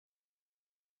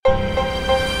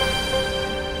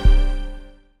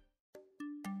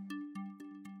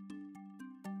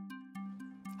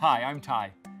Hi, I'm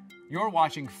Ty. You're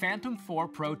watching Phantom 4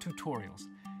 Pro tutorials.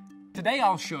 Today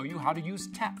I'll show you how to use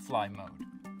TapFly mode.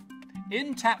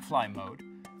 In TapFly mode,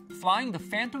 flying the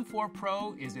Phantom 4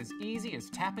 Pro is as easy as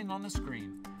tapping on the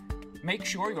screen. Make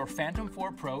sure your Phantom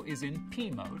 4 Pro is in P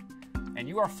mode, and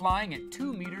you are flying at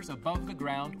 2 meters above the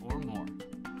ground or more.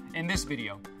 In this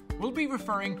video, we'll be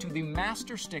referring to the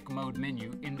Master Stick mode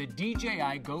menu in the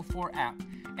DJI Go 4 app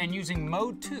and using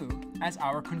Mode 2 as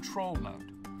our control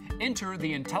mode. Enter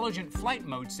the Intelligent Flight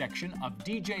Mode section of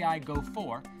DJI Go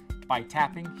 4 by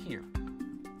tapping here.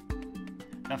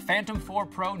 The Phantom 4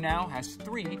 Pro now has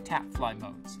 3 TapFly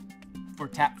modes. For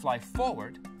TapFly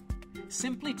forward,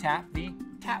 simply tap the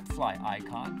TapFly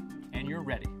icon and you're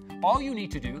ready. All you need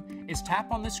to do is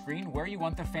tap on the screen where you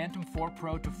want the Phantom 4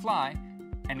 Pro to fly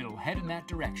and it'll head in that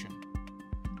direction.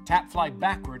 TapFly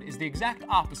backward is the exact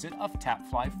opposite of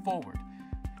TapFly forward.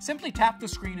 Simply tap the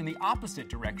screen in the opposite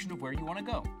direction of where you want to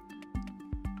go.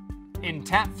 In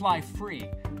TapFly Free,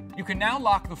 you can now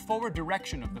lock the forward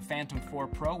direction of the Phantom 4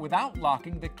 Pro without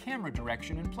locking the camera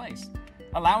direction in place,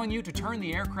 allowing you to turn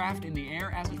the aircraft in the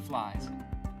air as it flies.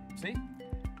 See?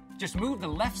 Just move the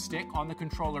left stick on the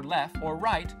controller left or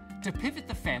right to pivot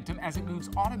the Phantom as it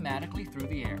moves automatically through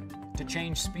the air. To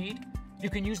change speed, you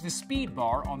can use the speed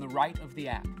bar on the right of the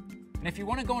app. And if you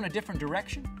want to go in a different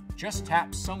direction, just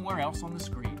tap somewhere else on the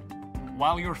screen.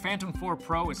 While your Phantom 4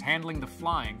 Pro is handling the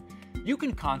flying, you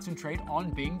can concentrate on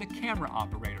being the camera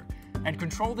operator and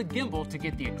control the gimbal to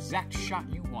get the exact shot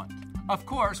you want. Of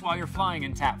course, while you're flying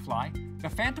in TapFly, the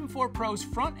Phantom 4 Pro's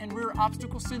front and rear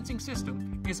obstacle sensing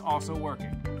system is also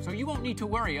working, so you won't need to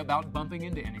worry about bumping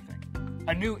into anything.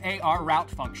 A new AR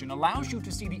route function allows you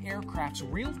to see the aircraft's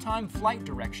real-time flight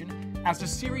direction as a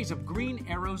series of green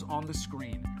arrows on the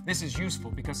screen. This is useful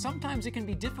because sometimes it can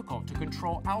be difficult to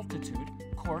control altitude,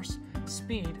 course,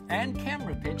 speed, and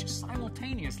camera pitch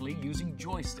simultaneously using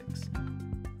joysticks.